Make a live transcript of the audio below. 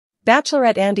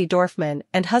Bachelorette Andi Dorfman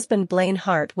and husband Blaine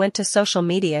Hart went to social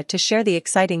media to share the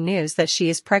exciting news that she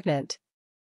is pregnant.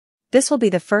 This will be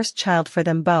the first child for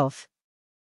them both.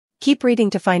 Keep reading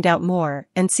to find out more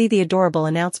and see the adorable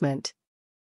announcement.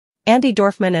 Andi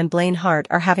Dorfman and Blaine Hart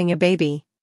are having a baby.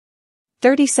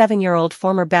 37-year-old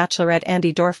former Bachelorette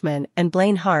Andi Dorfman and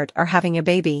Blaine Hart are having a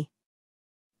baby.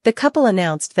 The couple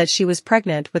announced that she was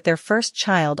pregnant with their first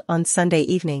child on Sunday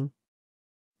evening.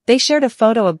 They shared a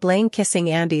photo of Blaine kissing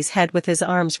Andi's head with his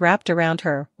arms wrapped around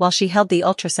her while she held the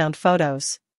ultrasound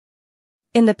photos.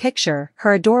 In the picture,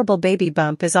 her adorable baby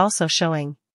bump is also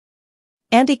showing.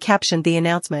 Andi captioned the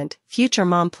announcement, "Future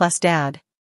mom plus dad."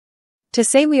 To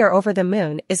say we are over the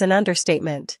moon is an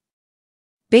understatement.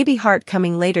 Baby Hart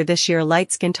coming later this year.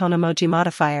 Light skin tone emoji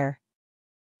modifier.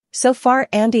 So far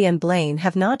Andi and Blaine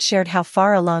have not shared how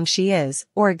far along she is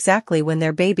or exactly when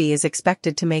their baby is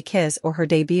expected to make his or her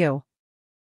debut.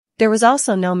 There was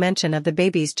also no mention of the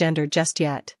baby's gender just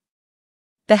yet.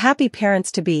 The happy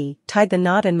parents-to-be tied the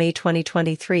knot in May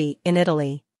 2023 in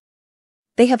Italy.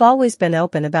 They have always been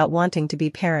open about wanting to be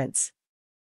parents.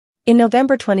 In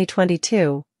November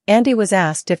 2022, Andi was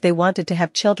asked if they wanted to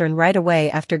have children right away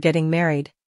after getting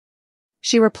married.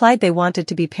 She replied they wanted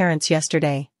to be parents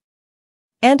yesterday.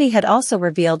 Andi had also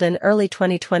revealed in early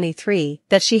 2023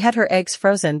 that she had her eggs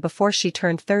frozen before she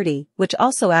turned 30, which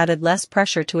also added less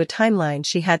pressure to a timeline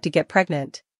she had to get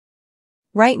pregnant.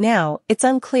 Right now, it's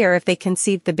unclear if they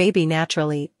conceived the baby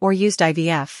naturally or used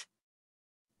IVF.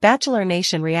 Bachelor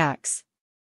Nation reacts.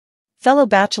 Fellow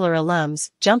Bachelor alums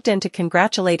jumped in to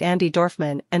congratulate Andi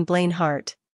Dorfman and Blaine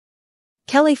Hart.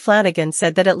 Kelly Flanagan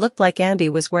said that it looked like Andi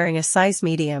was wearing a size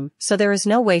medium, so there is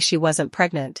no way she wasn't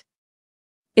pregnant.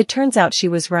 It turns out she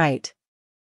was right.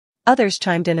 Others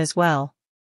chimed in as well.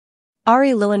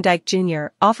 Ari Lewandike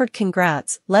Jr. offered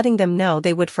congrats, letting them know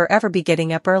they would forever be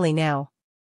getting up early now.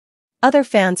 Other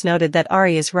fans noted that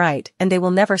Ari is right and they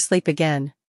will never sleep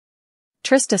again.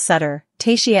 Trista Sutter,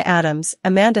 Tashia Adams,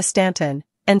 Amanda Stanton,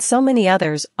 and so many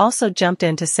others also jumped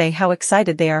in to say how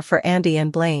excited they are for Andi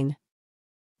and Blaine.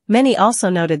 Many also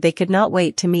noted they could not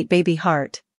wait to meet baby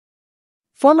Hart.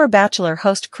 Former Bachelor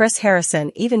host Chris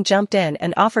Harrison even jumped in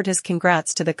and offered his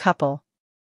congrats to the couple.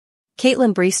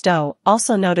 Caitlin Bristow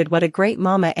also noted what a great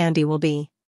mama Andi will be.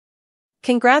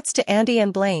 Congrats to Andi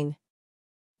and Blaine.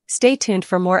 Stay tuned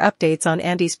for more updates on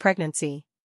Andi's pregnancy.